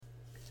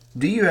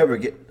Do you ever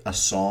get a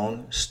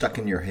song stuck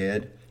in your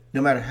head?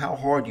 No matter how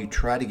hard you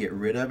try to get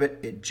rid of it,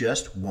 it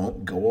just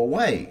won't go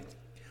away.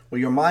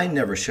 Well, your mind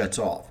never shuts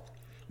off.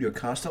 You're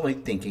constantly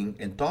thinking,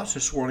 and thoughts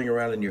are swirling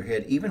around in your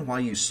head even while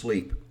you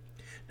sleep.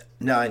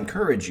 Now, I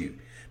encourage you,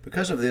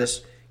 because of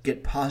this,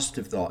 get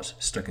positive thoughts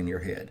stuck in your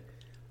head.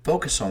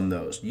 Focus on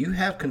those. You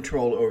have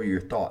control over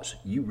your thoughts.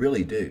 You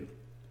really do.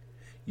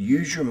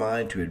 Use your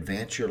mind to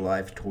advance your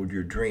life toward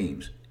your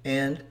dreams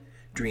and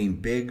dream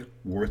big,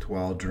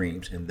 worthwhile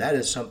dreams. And that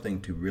is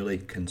something to really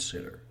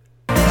consider.